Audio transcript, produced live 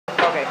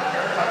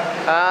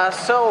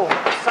So,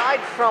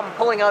 aside from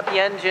pulling out the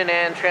engine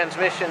and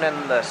transmission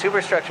and the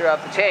superstructure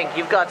of the tank,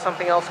 you've got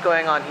something else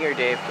going on here,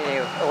 Dave. Can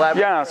you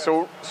elaborate? Yeah,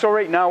 so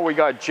right now we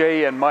got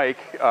Jay and Mike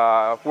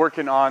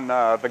working on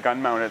the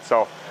gun mount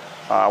itself.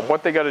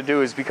 What they got to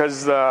do is,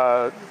 because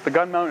the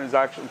gun mount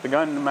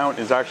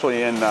is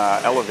actually in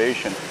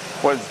elevation.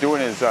 What it's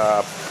doing is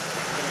the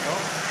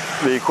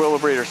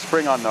equilibrator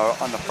spring on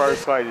the far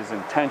side is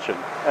in tension,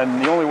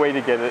 and the only way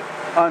to get it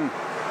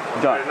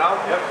undone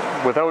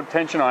without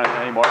tension on it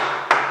anymore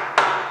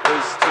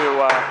is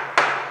to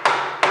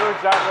do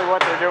exactly what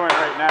they're doing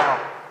right now.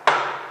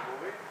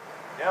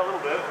 Yeah, a little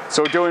bit.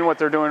 So doing what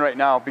they're doing right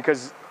now,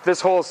 because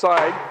this whole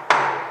side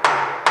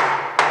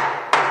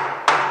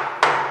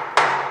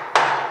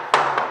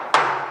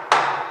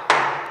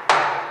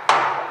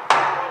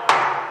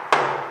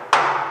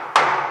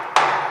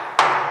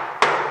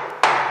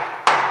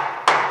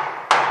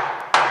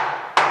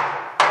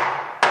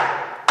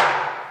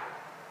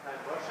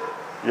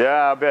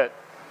yeah, a bit.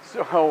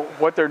 So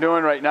what they're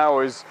doing right now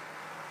is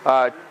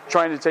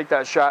trying to take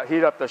that shaft,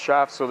 heat up the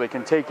shaft so they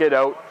can take it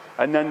out,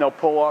 and then they'll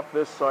pull off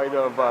this side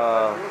of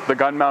the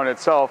gun mount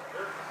itself.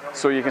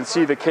 So you can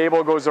see the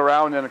cable goes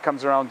around and it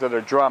comes around to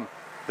the drum.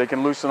 They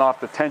can loosen off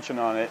the tension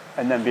on it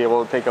and then be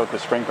able to take out the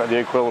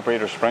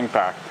equilibrator spring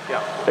pack.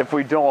 Yeah. If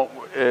we don't,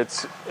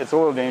 it's a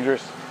little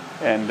dangerous.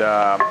 And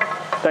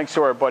thanks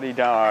to our buddy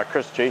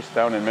Chris Jace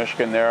down in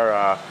Michigan there,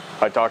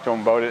 I talked to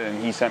him about it,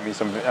 and he sent me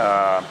some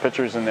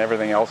pictures and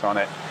everything else on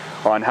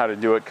how to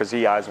do it, because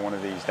he has one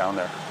of these down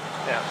there.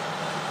 Yeah.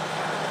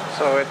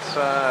 So it's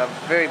a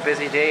very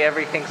busy day.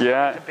 Everything's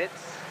coming to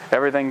bits.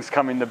 Everything's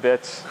coming to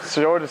bits,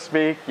 so to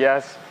speak.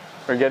 Yes,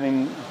 we're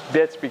getting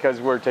bits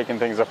because we're taking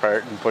things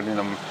apart and putting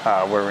them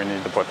where we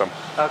need to put them.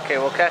 Okay,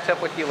 we'll catch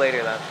up with you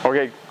later then.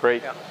 Okay,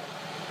 great. Yeah.